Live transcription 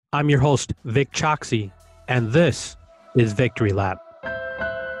I'm your host, Vic Choxy, and this is Victory Lap.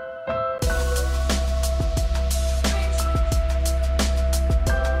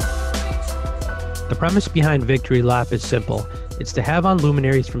 The premise behind Victory Lap is simple. It's to have on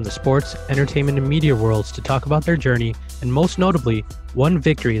luminaries from the sports, entertainment, and media worlds to talk about their journey, and most notably, one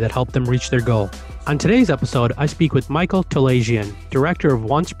victory that helped them reach their goal. On today's episode, I speak with Michael Tolajian, director of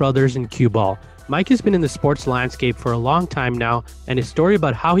Once Brothers and Cue Ball. Mike has been in the sports landscape for a long time now, and his story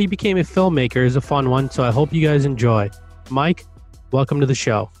about how he became a filmmaker is a fun one, so I hope you guys enjoy. Mike, welcome to the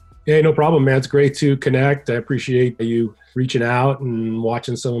show. Hey, no problem, man. It's great to connect. I appreciate you reaching out and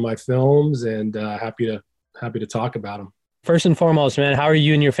watching some of my films, and happy to talk about them. First and foremost, man, how are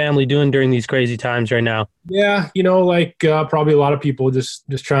you and your family doing during these crazy times right now? Yeah, probably a lot of people just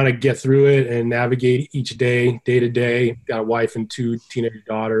trying to get through it and navigate each day to day. Got a wife and two teenage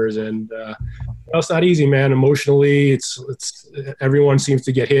daughters, and it's not easy, man. Emotionally, it's everyone seems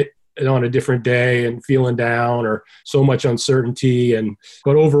to get hit on a different day and feeling down or so much uncertainty.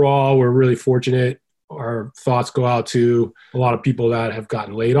 But overall, we're really fortunate. Our thoughts go out to a lot of people that have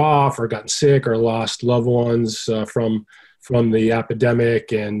gotten laid off or gotten sick or lost loved ones from the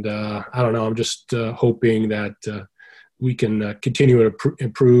epidemic. And I don't know, I'm just hoping that we can continue to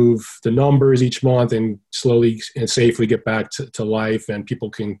improve the numbers each month and slowly and safely get back to life, and people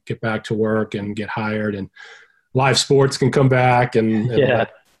can get back to work and get hired, and live sports can come back.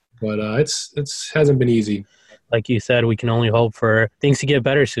 But it's hasn't been easy. Like you said, we can only hope for things to get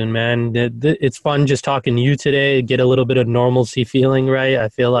better soon, man. It's fun just talking to you today, get a little bit of normalcy feeling, right? I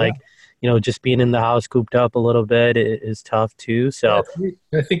feel like, just being in the house cooped up a little bit is tough too. So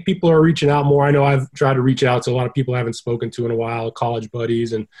I think people are reaching out more. I know I've tried to reach out to a lot of people I haven't spoken to in a while, college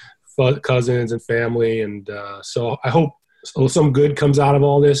buddies and cousins and family. And so I hope some good comes out of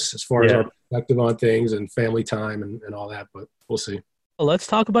all this as far as our perspective on things and family time and all that, but we'll see. Let's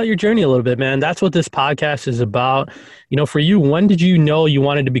talk about your journey a little bit, man. That's what this podcast is about. For you, when did you know you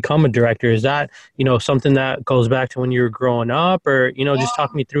wanted to become a director? Is that, something that goes back to when you were growing up, or, just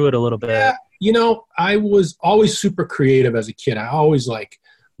talk me through it a little bit? Yeah. I was always super creative as a kid. I always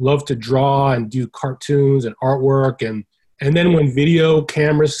loved to draw and do cartoons and artwork. And then when video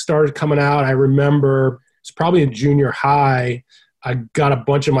cameras started coming out, I remember it's probably in junior high, I got a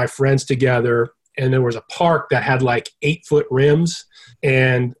bunch of my friends together, and there was a park that had 8-foot rims,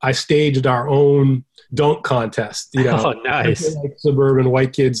 and I staged our own dunk contest. Oh, nice! Suburban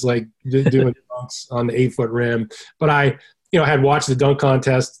white kids doing dunks on the 8-foot rim. But I had watched the dunk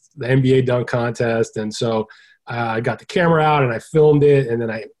contest, the NBA dunk contest, and so I got the camera out and I filmed it, and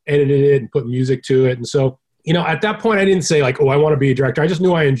then I edited it and put music to it. And so at that point, I didn't say I want to be a director. I just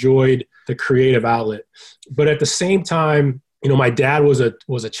knew I enjoyed the creative outlet. But at the same time, my dad was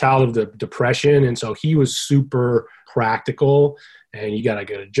a child of the Depression, and so he was super practical, and you got to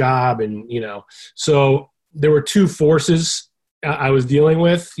get a job, and so there were two forces I was dealing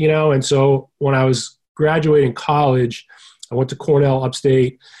with, and so when I was graduating college, I went to Cornell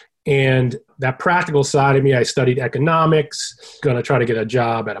upstate, and that practical side of me, I studied economics, going to try to get a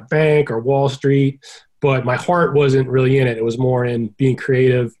job at a bank or Wall Street, but my heart wasn't really in it. It was more in being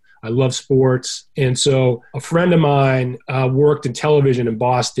creative. I love sports. And so a friend of mine worked in television in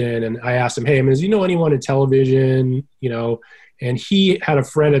Boston, and I asked him, hey, does you know anyone in television? And he had a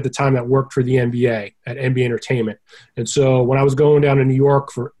friend at the time that worked for the NBA at NBA Entertainment. And so when I was going down to New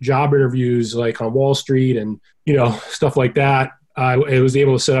York for job interviews, on Wall Street and, stuff like that, I was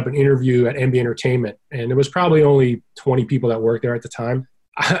able to set up an interview at NBA Entertainment. And there was probably only 20 people that worked there at the time.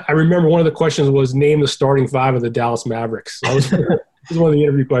 I remember one of the questions was name the starting five of the Dallas Mavericks. This was one of the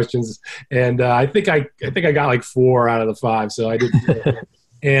interview questions, and I think I got 4 out of the 5. So I did,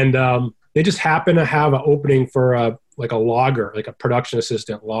 and they just happened to have an opening for a logger, a production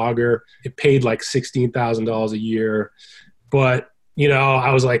assistant logger. It paid $16,000 a year, but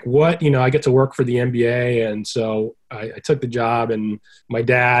I was like, what? I get to work for the NBA, and so I took the job. And my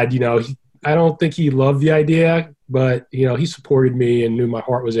dad, I don't think he loved the idea, but he supported me and knew my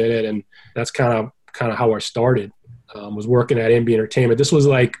heart was in it, and that's kind of how I started. Was working at NBA Entertainment. This was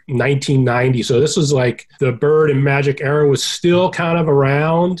 1990. So this was the Bird and Magic era was still kind of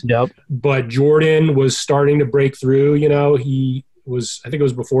around. Yep. But Jordan was starting to break through. He was, I think it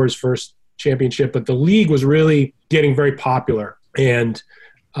was before his first championship, but the league was really getting very popular. And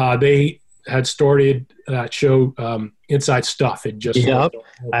they had started that show, Inside Stuff. It just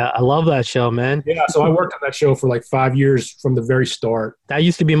I love that show, man. Yeah, so I worked on that show for 5 years from the very start. That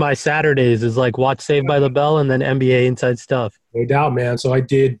used to be my Saturdays, is watch Saved by the Bell and then NBA Inside Stuff. No doubt, man. So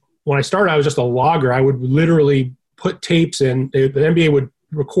when I started, I was just a logger. I would literally put tapes in. The NBA would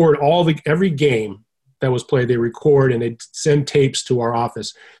record every game that was played, they record and they'd send tapes to our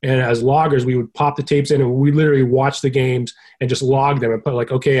office. And as loggers, we would pop the tapes in and we literally watch the games and just log them and put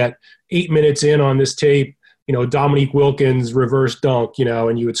like, okay, at 8 minutes in on this tape, Dominique Wilkins reverse dunk,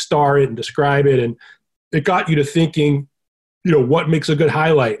 and you would star it and describe it. And it got you to thinking, what makes a good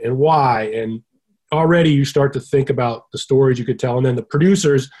highlight and why. And already you start to think about the stories you could tell. And then the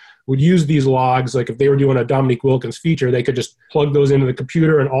producers would use these logs. Like if they were doing a Dominique Wilkins feature, they could just plug those into the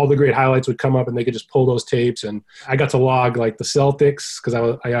computer and all the great highlights would come up and they could just pull those tapes. And I got to log like the Celtics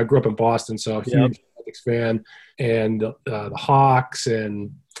because I grew up in Boston, so a huge Celtics fan, and the Hawks,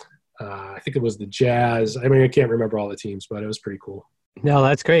 and I think it was the Jazz. I mean, I can't remember all the teams, but it was pretty cool. No,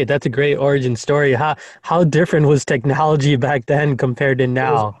 that's great. That's a great origin story. How different was technology back then compared to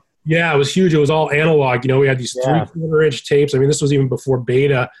now? It was huge. It was all analog. We had these 3/4-inch tapes. I mean, this was even before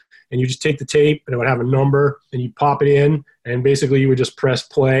beta. And you just take the tape and it would have a number and you pop it in and basically you would just press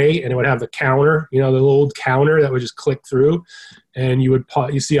play and it would have the counter, the little old counter that would just click through, and you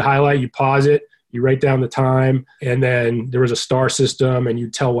see a highlight, you pause it, you write down the time, and then there was a star system and you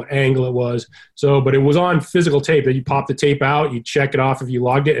tell what angle it was. But it was on physical tape that you pop the tape out, you check it off if you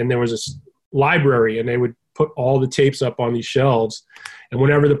logged it, and there was a library and they would put all the tapes up on these shelves. And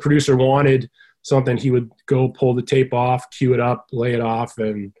whenever the producer wanted something, he would go pull the tape off, cue it up, lay it off.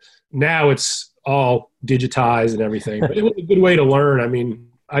 And now it's all digitized and everything. But it was a good way to learn. I mean,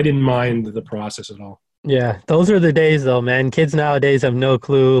 I didn't mind the process at all. Yeah, those are the days though, man. Kids nowadays have no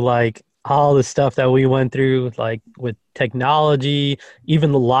clue, like all the stuff that we went through, like with technology,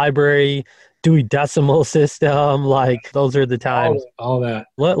 even the library, Dewey Decimal System, like those are the times. All that.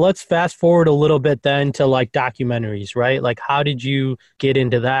 Let's fast forward a little bit then to like documentaries, right? Like how did you get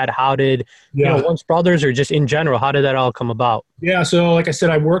into that? How did, Once Brothers, or just in general, how did that all come about? Yeah, so like I said,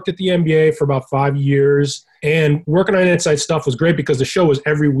 I worked at the NBA for about 5 years, and working on Inside Stuff was great because the show was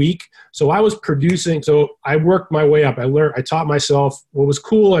every week. So I was producing, so I worked my way up. I taught myself. What was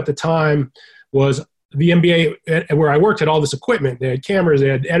cool at the time was the NBA, where I worked, had all this equipment. They had cameras, they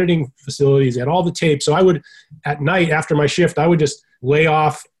had editing facilities, they had all the tapes. So I would, at night after my shift, I would just lay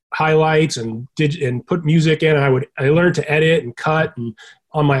off highlights and put music in. I learned to edit and cut and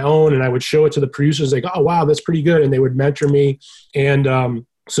on my own, and I would show it to the producers. Like, oh wow, that's pretty good, and they would mentor me. And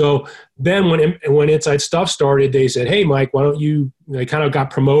so then when Inside Stuff started, they said, hey Mike, why don't you? I kind of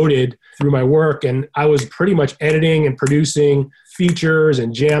got promoted through my work, and I was pretty much editing and producing features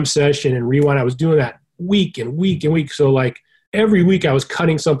and jam session and rewind. I was doing that week and week and week. So like every week I was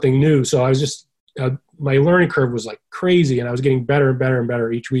cutting something new. So I was just, my learning curve was like crazy, and I was getting better and better and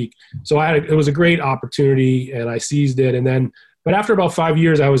better each week. So it was a great opportunity and I seized it. But after about 5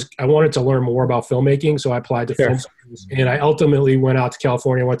 years, I wanted to learn more about filmmaking. So I applied to film schools, and I ultimately went out to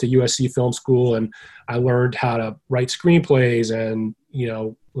California, went to USC Film School, and I learned how to write screenplays and,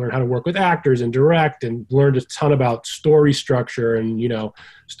 learn how to work with actors and direct, and learned a ton about story structure and,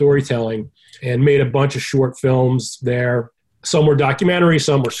 storytelling, and made a bunch of short films there. Some were documentaries,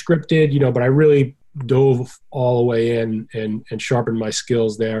 some were scripted, but I really dove all the way in and sharpened my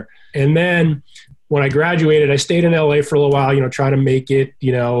skills there. And then when I graduated, I stayed in LA for a little while, trying to make it,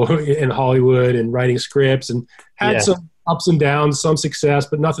 in Hollywood and writing scripts, and had some ups and downs, some success,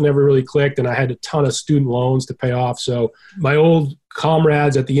 but nothing ever really clicked. And I had a ton of student loans to pay off. So my old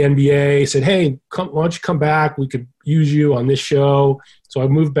comrades at the NBA said, hey, why don't you come back? We could use you on this show. So I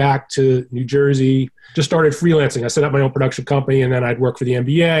moved back to New Jersey, just started freelancing. I set up my own production company, and then I'd work for the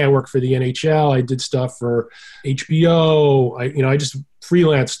NBA. I worked for the NHL. I did stuff for HBO. I just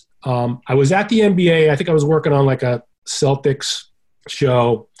freelanced. I was at the NBA. I think I was working on like a Celtics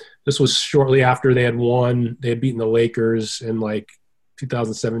show. This was shortly after they had won. They had beaten the Lakers in like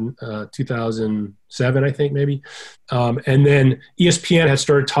 2007, I think maybe. And then ESPN had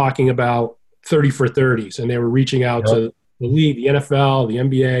started talking about 30 for 30s, and they were reaching out to the league, the NFL, the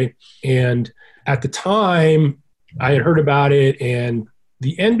NBA. And at the time, I had heard about it, and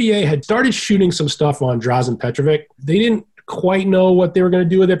the NBA had started shooting some stuff on Drazen Petrovic. They didn't quite know what they were going to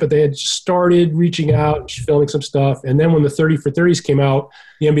do with it, but they had started reaching out, filming some stuff. And then when the 30 for 30s came out,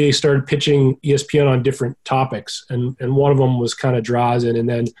 the NBA started pitching ESPN on different topics. And one of them was kind of Drazen. And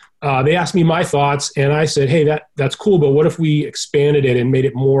then they asked me my thoughts, and I said, hey, that's cool, but what if we expanded it and made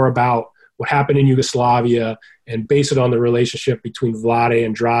it more about what happened in Yugoslavia and base it on the relationship between Vlade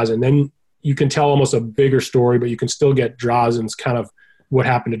and Drazen? Then you can tell almost a bigger story, but you can still get Drazen's kind of what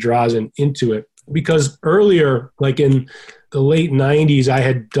happened to Drazen into it. Because earlier, like in the late 90s, I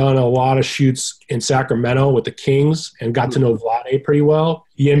had done a lot of shoots in Sacramento with the Kings and got to know Vlade pretty well.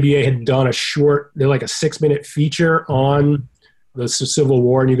 The NBA had done a 6-minute feature on the civil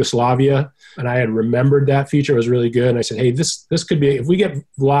war in Yugoslavia, and I had remembered that feature. It was really good. And I said, hey, this could be, if we get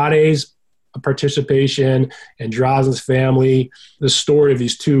Vlade's participation and Drazen's family, the story of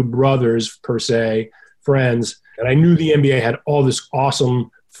these two brothers, per se, friends. And I knew the NBA had all this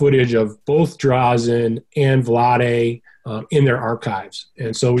awesome footage of both Drazen and Vlade in their archives.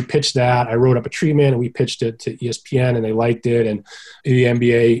 And so we pitched that. I wrote up a treatment and we pitched it to ESPN and they liked it. And the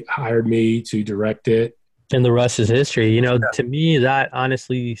NBA hired me to direct it. And the rest is history. You know, to me, that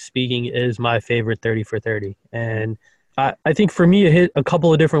honestly speaking is my favorite 30 for 30. And I think for me, it hit a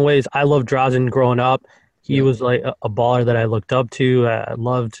couple of different ways. I loved Drazen growing up. He was like a baller that I looked up to. I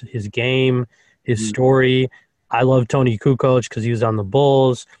loved his game, his story. I loved Tony Kukoc because he was on the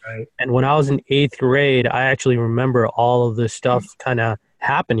Bulls. Right. And when I was in 8th grade, I actually remember all of this stuff kind of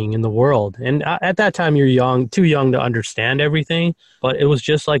happening in the world. And at that time, you're young, too young to understand everything. But it was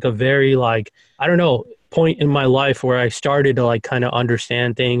just like a very, like, I don't know, point in my life where I started to like kind of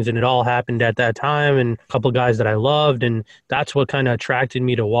understand things, and it all happened at that time, and a couple of guys that I loved, and that's what kind of attracted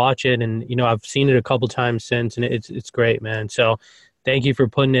me to watch it. And you know, I've seen it a couple times since, and it's great, man. So thank you for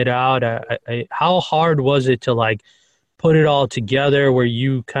putting it out. How hard was it to like put it all together where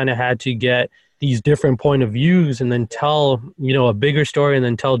you kind of had to get these different point of views and then tell, you know, a bigger story and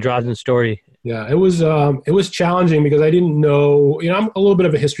then tell Drazen's story? Yeah, it was challenging because I didn't know, you know, I'm a little bit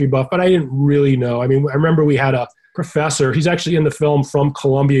of a history buff, but I didn't really know. I mean, I remember we had a professor, he's actually in the film, from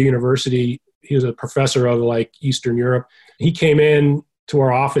Columbia University. He was a professor of like Eastern Europe. He came in to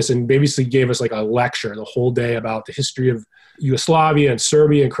our office and basically gave us like a lecture the whole day about the history of Yugoslavia and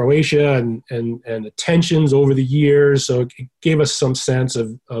Serbia and Croatia and the tensions over the years. So it gave us some sense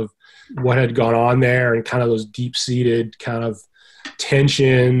of what had gone on there and kind of those deep-seated kind of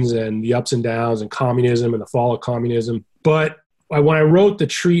tensions and the ups and downs and communism and the fall of communism. But when I wrote the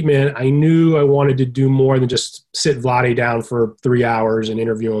treatment, I knew I wanted to do more than just sit Vlade down for 3 hours and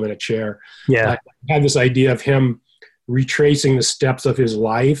interview him in a chair. Yeah. I had this idea of him retracing the steps of his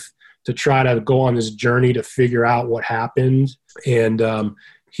life to try to go on this journey to figure out what happened. And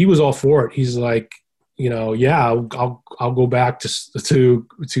he was all for it. He's like, you know, yeah, I'll go back to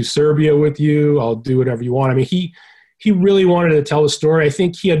Serbia with you. I'll do whatever you want. I mean, he really wanted to tell the story. I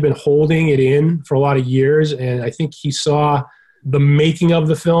think he had been holding it in for a lot of years, and I think he saw the making of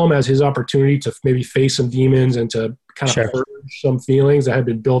the film as his opportunity to maybe face some demons and to kind of purge some feelings that had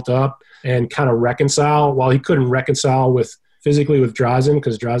been built up and kind of reconcile. While he couldn't reconcile physically with Drazen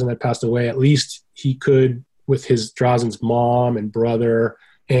because Drazen had passed away, at least he could with Drazen's mom and brother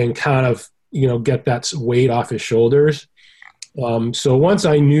and kind of, you know, get that weight off his shoulders. So once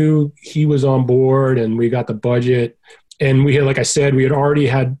I knew he was on board and we got the budget, and we had, like I said, we had already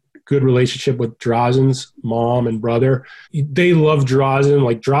had good relationship with Drazen's mom and brother. They love Drazen.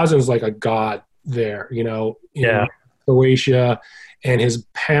 Like Drazen's like a god there, you know, in Croatia, and his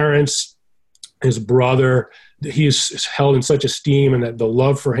parents, his brother, he is held in such esteem, and that the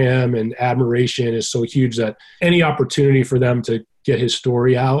love for him and admiration is so huge that any opportunity for them to get his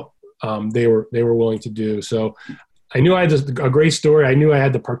story out, they were willing to do. So I knew I had a great story. I knew I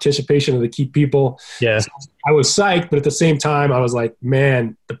had the participation of the key people. Yeah. So I was psyched, but at the same time, I was like,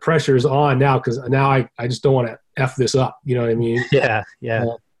 man, the pressure is on now because now I just don't want to F this up. You know what I mean? Yeah,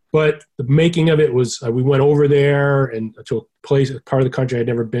 but the making of it was, we went over there and to a part of the country I'd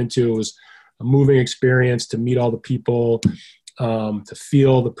never been to. It was a moving experience to meet all the people, to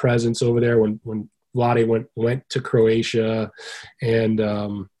feel the presence over there when Vlade went to Croatia.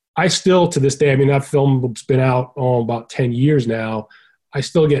 And I still, to this day, I mean, that film's been out about 10 years now. I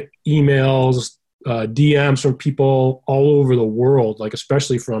still get emails, DMs from people all over the world, like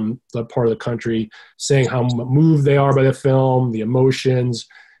especially from that part of the country, saying how moved they are by the film, the emotions.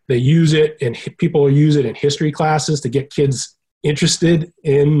 They use it, and people use it in history classes to get kids interested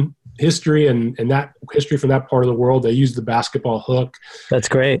in history and that history from that part of the world. They use the basketball hook. That's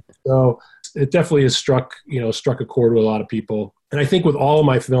great. So it definitely has struck a chord with a lot of people. And I think with all of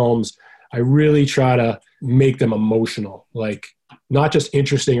my films, I really try to make them emotional, like not just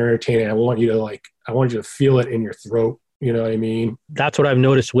interesting or entertaining. I want you to feel it in your throat. You know what I mean? That's what I've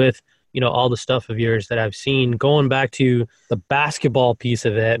noticed with, you know, all the stuff of yours that I've seen. Going back to the basketball piece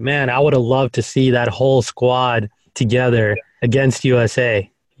of it, man, I would have loved to see that whole squad together against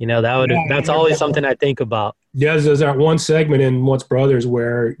USA. You know, that's always something I think about. Yeah, there's that one segment in Once Brothers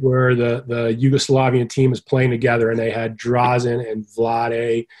where the Yugoslavian team is playing together, and they had Drazen and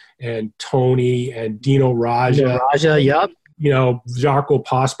Vlade and Tony and Dino Raja. Yep. You know, Žarko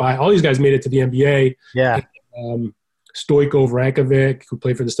Pospisil. All these guys made it to the NBA. Yeah. Stojko Vrankovic, who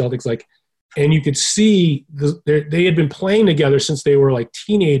played for the Celtics, and you could see they had been playing together since they were like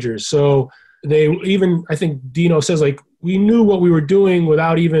teenagers. So they even, I think Dino says, like, we knew what we were doing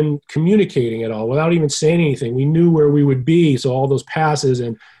without even communicating at all, without even saying anything. We knew where we would be. So all those passes,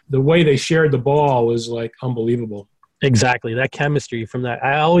 and the way they shared the ball was like unbelievable. Exactly. That chemistry from that.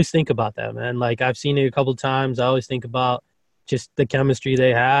 I always think about that, man. Like I've seen it a couple of times. I always think about just the chemistry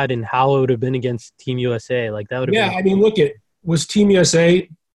they had and how it would have been against Team USA. Like that would have Yeah, been. I mean, look at was Team USA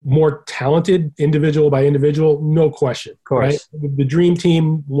more talented individual by individual? No question, Of course. right? The dream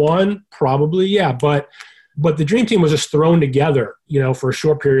team won, probably, yeah, but the dream team was just thrown together, for a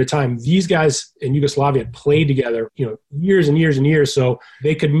short period of time. These guys in Yugoslavia had played together, years and years and years, so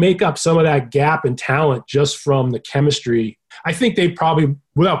they could make up some of that gap in talent just from the chemistry. I think they probably,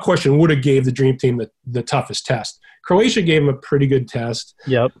 without question, would have gave the dream team the toughest test. Croatia gave them a pretty good test.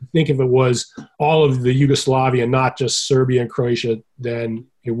 Yep. I think if it was all of the Yugoslavia, not just Serbia and Croatia, then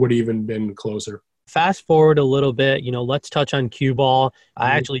it would have even been closer. Fast forward a little bit, let's touch on cue ball.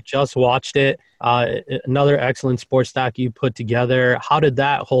 I actually just watched it. Another excellent sports doc you put together. How did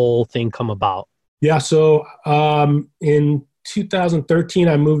that whole thing come about? Yeah, so in 2013,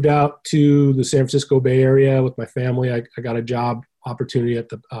 I moved out to the San Francisco Bay Area with my family. I got a job opportunity at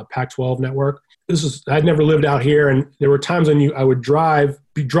the Pac-12 network. I'd never lived out here, and there were times when I would drive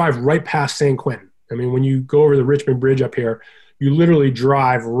right past San Quentin. I mean, when you go over the Richmond Bridge up here, you literally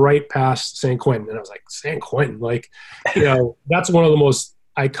drive right past San Quentin. And I was like, San Quentin? Like, that's one of the most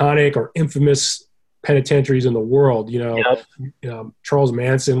iconic or infamous penitentiaries in the world. Yep. Charles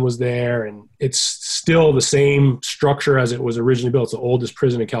Manson was there, and it's still the same structure as it was originally built. It's the oldest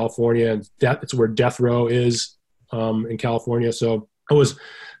prison in California, and it's where death row is in California. So I was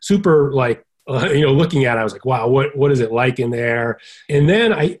super looking at it, I was like, wow, what is it like in there? And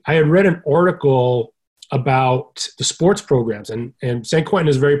then I had read an article about the sports programs, and San Quentin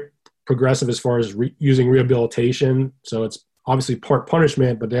is very progressive as far as using rehabilitation. So it's obviously part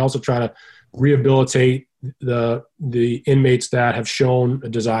punishment, but they also try to rehabilitate the inmates that have shown a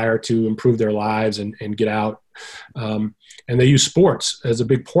desire to improve their lives and get out. And they use sports as a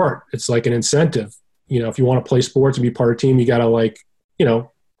big part. It's like an incentive. If you want to play sports and be part of a team, you got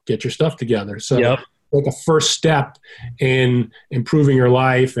to get your stuff together. So yep. Like a first step in improving your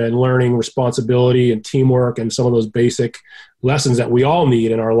life and learning responsibility and teamwork and some of those basic lessons that we all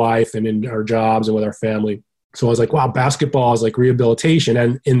need in our life and in our jobs and with our family. So I was like, wow, basketball is like rehabilitation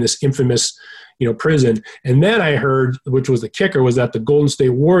and in this infamous, prison. And then I heard, which was the kicker, was that the Golden State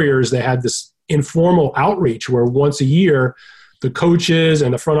Warriors, they had this informal outreach where once a year, the coaches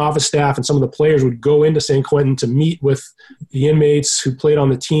and the front office staff and some of the players would go into San Quentin to meet with the inmates who played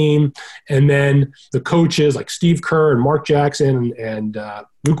on the team. And then the coaches like Steve Kerr and Mark Jackson and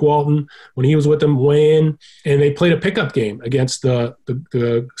Luke Walton, when he was with them, weigh in, and they played a pickup game against the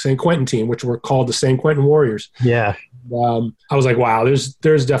San Quentin team, which were called the San Quentin Warriors. Yeah. I was like, wow, there's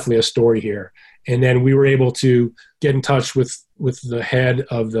definitely a story here. And then we were able to get in touch with the head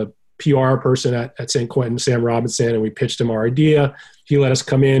of the PR person at San Quentin, Sam Robinson, and we pitched him our idea. He let us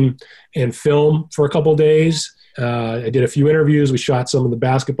come in and film for a couple of days. I did a few interviews. We shot some of the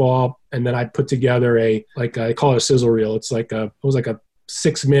basketball, and then I put together I call it a sizzle reel. It was like a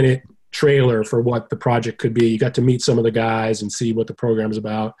 6-minute trailer for what the project could be. You got to meet some of the guys and see what the program is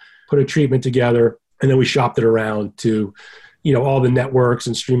about, put a treatment together, and then we shopped it around to, all the networks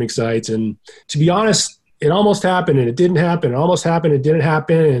and streaming sites. And to be honest, it almost happened and it didn't happen. It almost happened, it didn't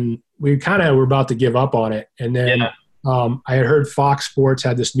happen. And we kind of were about to give up on it. And then I had heard Fox Sports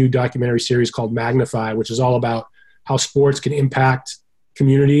had this new documentary series called Magnify, which is all about how sports can impact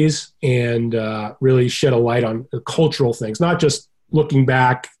communities and really shed a light on the cultural things, not just looking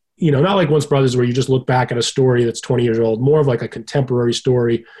back, not like Once Brothers where you just look back at a story that's 20 years old, more of like a contemporary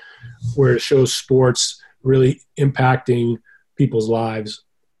story where it shows sports really impacting people's lives.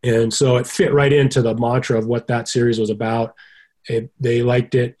 And so it fit right into the mantra of what that series was about. They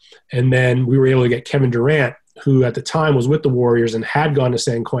liked it. And then we were able to get Kevin Durant, who at the time was with the Warriors and had gone to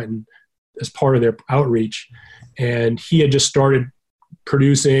San Quentin as part of their outreach. And he had just started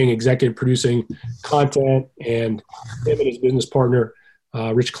executive producing content, and him and his business partner,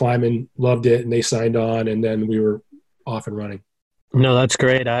 Rich Kleiman, loved it, and they signed on, and then we were off and running. No, that's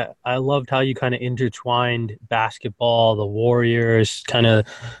great. I loved how you kind of intertwined basketball, the Warriors, kind of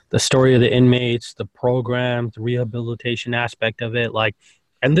the story of the inmates, the program, the rehabilitation aspect of it.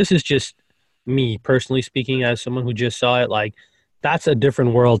 And this is just me personally speaking as someone who just saw it, that's a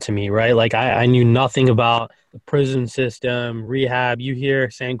different world to me, right? I knew nothing about the prison system, rehab. You hear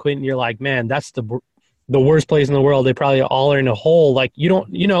San Quentin, you're like, man, that's the worst place in the world. They probably all are in a hole.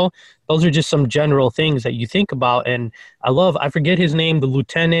 Those are just some general things that you think about. And I forget his name, the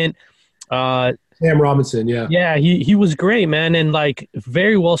lieutenant. Sam Robinson, yeah. Yeah, he was great, man. And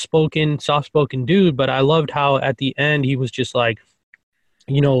very well-spoken, soft-spoken dude. But I loved how at the end he was just like,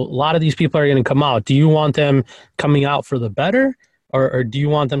 a lot of these people are going to come out. Do you want them coming out for the better? or do you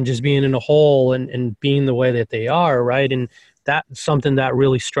want them just being in a hole and being the way that they are, right? And that's something that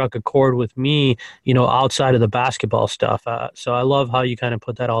really struck a chord with me, outside of the basketball stuff. So I love how you kind of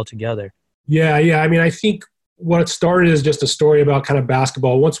put that all together. Yeah, yeah. I mean, I think what it started is just a story about kind of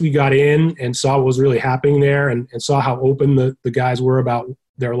basketball. Once we got in and saw what was really happening there and saw how open the guys were about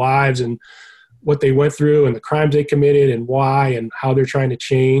their lives and what they went through and the crimes they committed and why and how they're trying to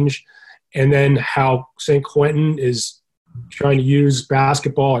change, and then how San Quentin is trying to use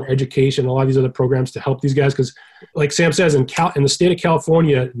basketball and education and a lot of these other programs to help these guys. Because like Sam says, in the state of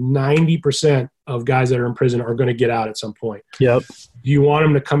California, 90% of guys that are in prison are going to get out at some point. Yep. Do you want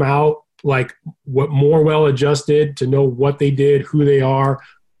them to come out like more well-adjusted, to know what they did, who they are,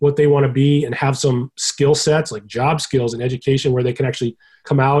 what they want to be, and have some skill sets like job skills and education where they can actually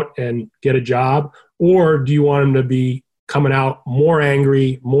come out and get a job? Or do you want them to be coming out more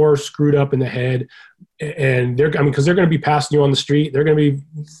angry, more screwed up in the head? And because they're going to be passing you on the street. They're going to be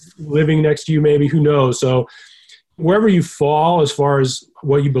living next to you, maybe, who knows? So wherever you fall as far as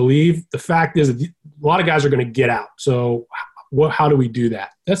what you believe, the fact is that a lot of guys are going to get out. So how do we do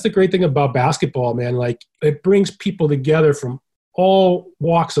that? That's the great thing about basketball, man. Like, it brings people together from all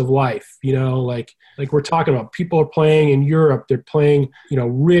walks of life, like we're talking about. People are playing in Europe. They're playing,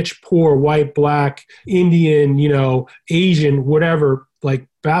 rich, poor, white, black, Indian, Asian, whatever. Like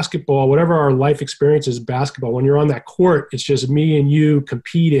basketball, whatever our life experience is, basketball, when you're on that court, it's just me and you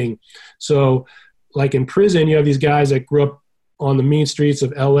competing. So like in prison, you have these guys that grew up on the mean streets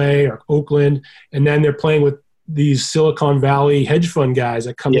of LA or Oakland, and then they're playing with these Silicon Valley hedge fund guys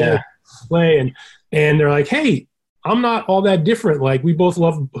that come in and play, and they're like, hey, I'm not all that different. Like, we both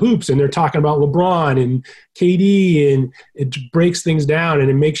love hoops, and they're talking about LeBron and KD, and it breaks things down and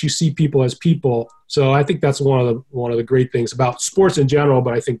it makes you see people as people. So I think that's one of the great things about sports in general,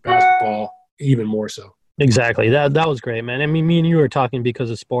 but I think basketball even more so. Exactly. That was great, man. I mean, me and you were talking because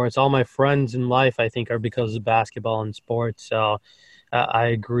of sports. All my friends in life, I think, are because of basketball and sports. So I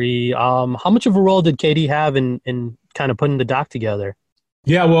agree. How much of a role did KD have in kind of putting the doc together?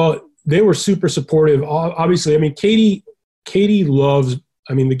 Yeah, well, they were super supportive. Obviously, I mean, KD loves,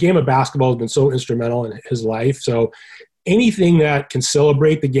 the game of basketball has been so instrumental in his life. So anything that can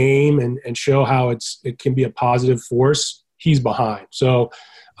celebrate the game and show how it can be a positive force, he's behind. So,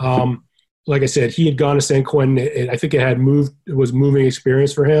 like I said, he had gone to San Quentin. I think it was moving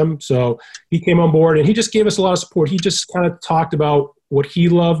experience for him. So he came on board and he just gave us a lot of support. He just kind of talked about what he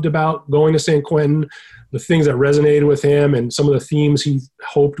loved about going to San Quentin, the things that resonated with him, and some of the themes he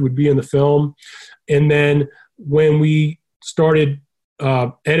hoped would be in the film. And then when we started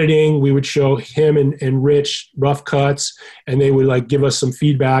editing, we would show him and Rich rough cuts, and they would like give us some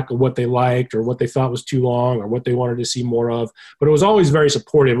feedback of what they liked or what they thought was too long or what they wanted to see more of. But it was always very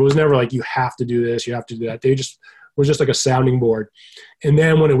supportive. It was never like, you have to do this, you have to do that. They just was just like a sounding board. And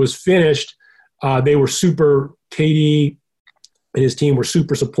then when it was finished, they were KD and his team were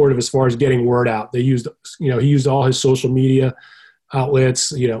super supportive as far as getting word out. They used, he used all his social media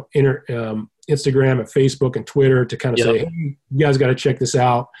outlets, Instagram and Facebook and Twitter to kind of say, hey, you guys got to check this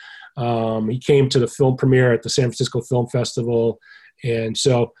out. He came to the film premiere at the San Francisco Film Festival. And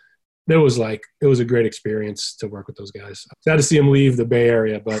so it was a great experience to work with those guys. Sad to see him leave the Bay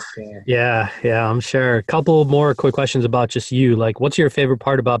Area, but yeah, I'm sure. A couple more quick questions about just you. Like, what's your favorite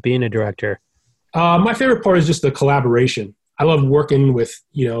part about being a director? My favorite part is just the collaboration. I love working with,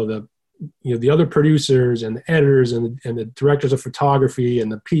 the other producers and the editors and the directors of photography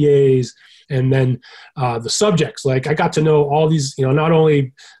and the PAs, and then the subjects. Like, I got to know all these, not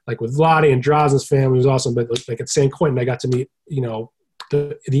only like with Vlade and Drazen's family was awesome, but like at San Quentin, I got to meet,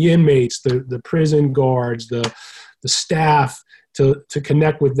 the inmates, the prison guards, the staff, to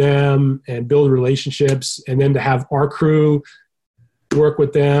connect with them and build relationships, and then to have our crew work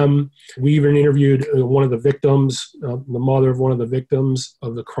with them. We even interviewed one of the victims, the mother of one of the victims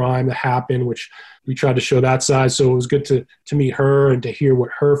of the crime that happened, which we tried to show that side. So it was good to meet her and to hear what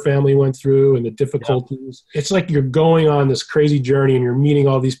her family went through and the difficulties. Yep. It's like you're going on this crazy journey and you're meeting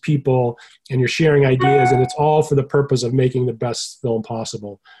all these people and you're sharing ideas, and it's all for the purpose of making the best film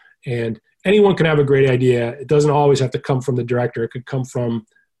possible. And anyone can have a great idea. It doesn't always have to come from the director. It could come from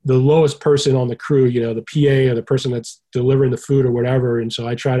the lowest person on the crew, the PA or the person that's delivering the food or whatever. And so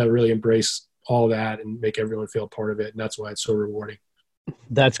I try to really embrace all that and make everyone feel part of it. And that's why it's so rewarding.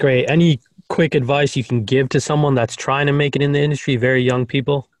 That's great. Any quick advice you can give to someone that's trying to make it in the industry, very young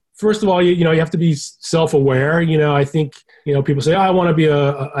people? First of all, you have to be self-aware. I think, people say, I want to be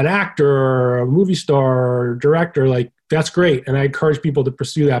an actor or a movie star or director. Like, that's great. And I encourage people to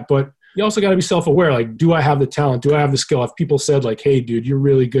pursue that. But you also got to be self-aware. Like, do I have the talent? Do I have the skill? If people said like, hey, dude, you're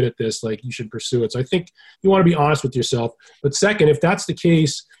really good at this, like you should pursue it. So I think you want to be honest with yourself. But second, if that's the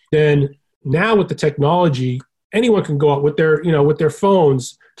case, then now with the technology, anyone can go out with their, with their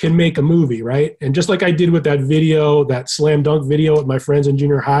phones can make a movie, right? And just like I did with that video, that slam dunk video with my friends in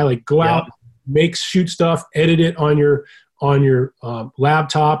junior high, like go out, shoot stuff, edit it on your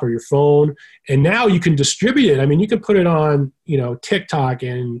laptop or your phone, and now you can distribute it. I mean, you can put it on, TikTok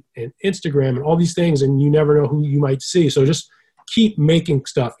and Instagram and all these things, and you never know who you might see. So just keep making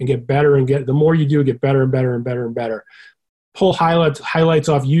stuff and get better, and the more you do, get better and better and better and better. Pull highlights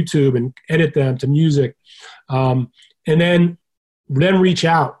off YouTube and edit them to music, and then reach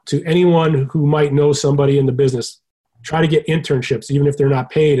out to anyone who might know somebody in the business. Try to get internships, even if they're not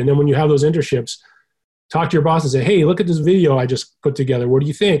paid. And then when you have those internships, talk to your boss and say, hey, look at this video I just put together. What do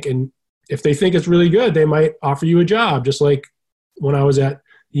you think? And if they think it's really good, they might offer you a job, just like when I was at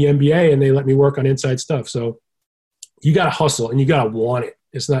the NBA and they let me work on inside stuff. So you got to hustle and you got to want it.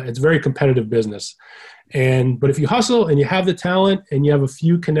 It's a very competitive business. But if you hustle and you have the talent and you have a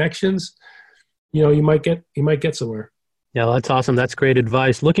few connections, you might get somewhere. Yeah, that's awesome. That's great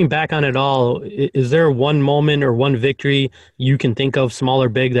advice. Looking back on it all, is there one moment or one victory you can think of, small or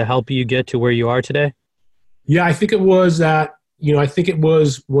big, that helped you get to where you are today? Yeah, I think it was that, I think it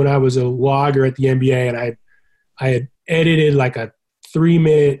was when I was a logger at the NBA and I had edited like a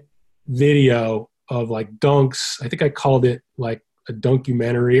 3-minute video of like dunks. I think I called it like a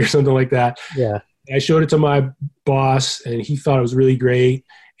dunkumentary or something like that. Yeah. I showed it to my boss and he thought it was really great.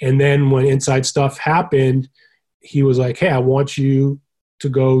 And then when Inside Stuff happened, he was like, hey, I want you to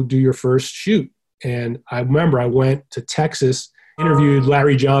go do your first shoot. And I remember I went to Texas, interviewed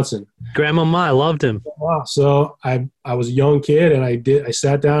Larry Johnson. Grandmama, I loved him. So I was a young kid and I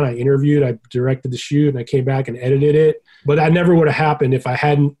sat down, I interviewed, I directed the shoot, and I came back and edited it. But that never would have happened if I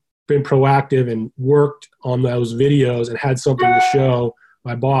hadn't been proactive and worked on those videos and had something to show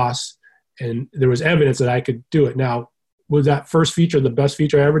my boss. And there was evidence that I could do it. Now, was that first feature the best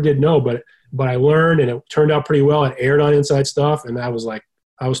feature I ever did? No, but I learned and it turned out pretty well. It aired on Inside Stuff and I was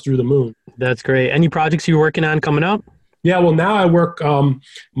through the moon. That's great. Any projects you're working on coming up? Yeah, well, now I work,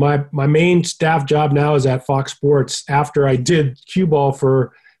 my main staff job now is at Fox Sports after I did cue ball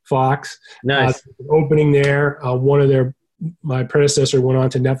for Fox. Nice. Opening there. My predecessor went on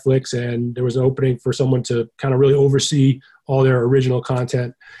to Netflix and there was an opening for someone to kind of really oversee all their original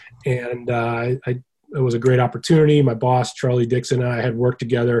content. And it was a great opportunity. My boss, Charlie Dixon, and I had worked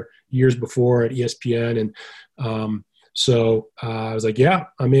together years before at ESPN. And so I was like, yeah,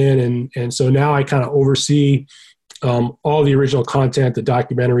 I'm in. And so now I kind of oversee all the original content, the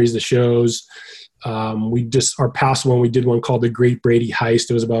documentaries, the shows. Our past one, we did one called The Great Brady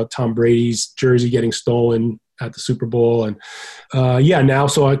Heist. It was about Tom Brady's jersey getting stolen at the Super Bowl. And now,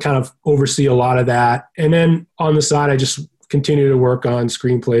 so I kind of oversee a lot of that. And then on the side, I just continue to work on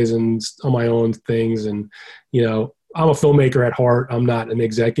screenplays and on my own things. And, I'm a filmmaker at heart. I'm not an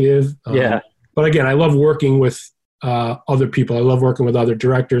executive. But again, I love working with other people. I love working with other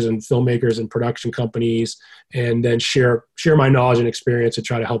directors and filmmakers and production companies, and then share my knowledge and experience to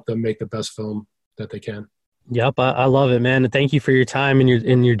try to help them make the best film that they can. Yep, I love it, man. Thank you for your time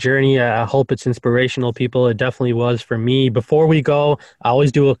and your journey. I hope it's inspirational, people. It definitely was for me. Before we go, I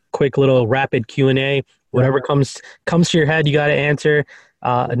always do a quick little rapid Q&A. Whatever comes to your head, you got to answer.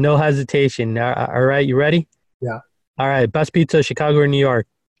 No hesitation. All right, you ready? Yeah. All right, best pizza, Chicago or New York?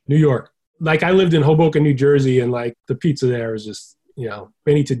 New York. Like I lived in Hoboken, New Jersey, and like the pizza there is just,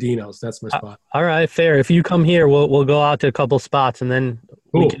 Benny Tadino's. That's my spot. All right, fair. If you come here, we'll go out to a couple spots and then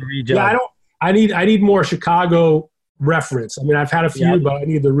we can read. Yeah, I need more Chicago reference. I mean, I've had a few, but I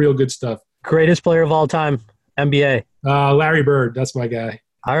need the real good stuff. Greatest player of all time, NBA. Larry Bird. That's my guy.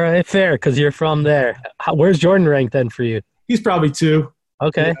 All right, fair, because you're from there. Where's Jordan ranked then for you? He's probably 2.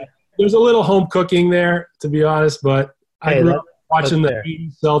 Okay. Yeah. There's a little home cooking there, to be honest, but I grew up watching the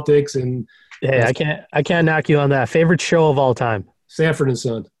Celtics and. Hey, I can't knock you on that. Favorite show of all time? Sanford and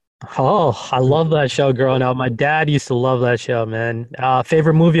Son. Oh, I love that show growing up. My dad used to love that show, man.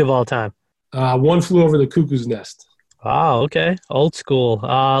 Favorite movie of all time? One Flew Over the Cuckoo's Nest. Oh, okay. Old school.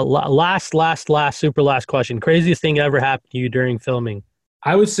 Last super last question. Craziest thing ever happened to you during filming?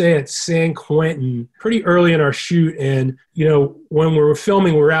 I would say at San Quentin, pretty early in our shoot. And, when we were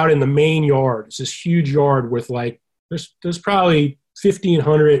filming, we're out in the main yard. It's this huge yard with there's probably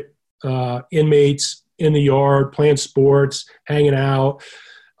 1,500 inmates in the yard, playing sports, hanging out.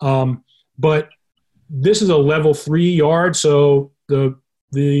 But this is a level 3 yard. So the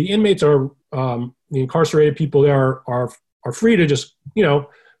inmates are, the incarcerated people there are free to just,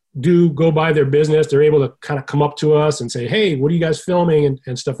 go by their business. They're able to kind of come up to us and say, hey, what are you guys filming,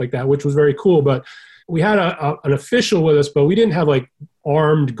 and stuff like that, which was very cool. But we had an official with us, but we didn't have like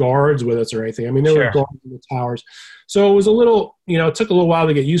armed guards with us or anything. I mean, there were guards in the towers. So it was a little, it took a little while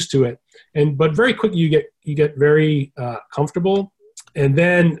to get used to it. But very quickly you get very comfortable. And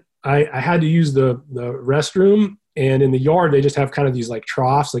then I had to use the restroom, and in the yard, they just have kind of these like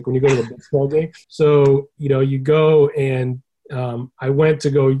troughs, like when you go to the baseball game. So, you go, and I went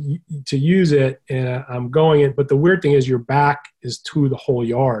to go to use it, and I'm going in, but the weird thing is your back is to the whole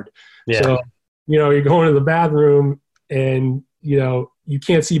yard. Yeah. So, you're going to the bathroom, and, you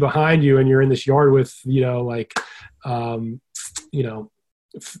can't see behind you, and you're in this yard with,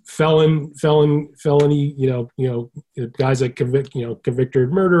 felony, guys that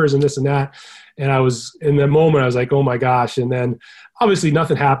convicted murderers and this and that. And I was, in that moment, I was like, oh my gosh. And then obviously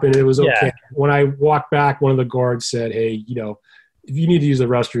nothing happened. It was okay. Yeah. When I walked back, one of the guards said, hey, if you need to use the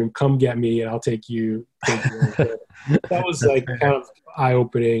restroom, come get me and I'll take you. That was like kind of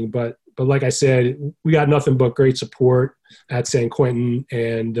eye-opening, but like I said, we got nothing but great support at San Quentin.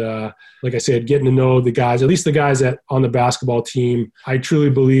 And like I said, getting to know the guys, at least the guys that on the basketball team, I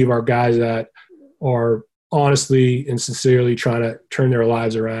truly believe are guys that are honestly and sincerely trying to turn their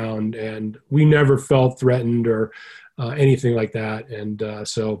lives around. And we never felt threatened or anything like that. And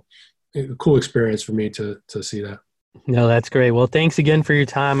so a cool experience for me to see that. No, that's great. Well, thanks again for your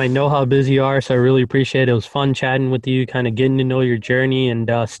time. I know how busy you are, so I really appreciate it. It was fun chatting with you, kind of getting to know your journey,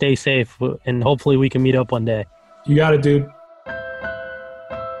 and stay safe. And hopefully we can meet up one day. You got it, dude.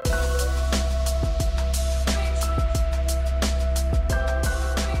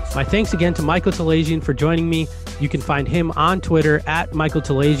 My thanks again to Michael Tolajian for joining me. You can find him on Twitter at Michael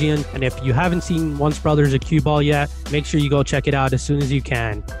Tolajian. And if you haven't seen Once Brothers, a Cue Ball yet, make sure you go check it out as soon as you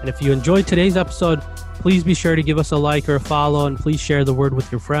can. And if you enjoyed today's episode, please be sure to give us a like or a follow, and please share the word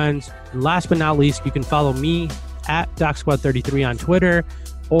with your friends. And last but not least, you can follow me at DocSquad33 on Twitter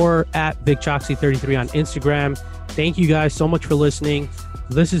or at VicChoxy33 on Instagram. Thank you guys so much for listening.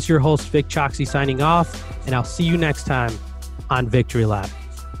 This is your host, Vic Choxy, signing off, and I'll see you next time on Victory Lap.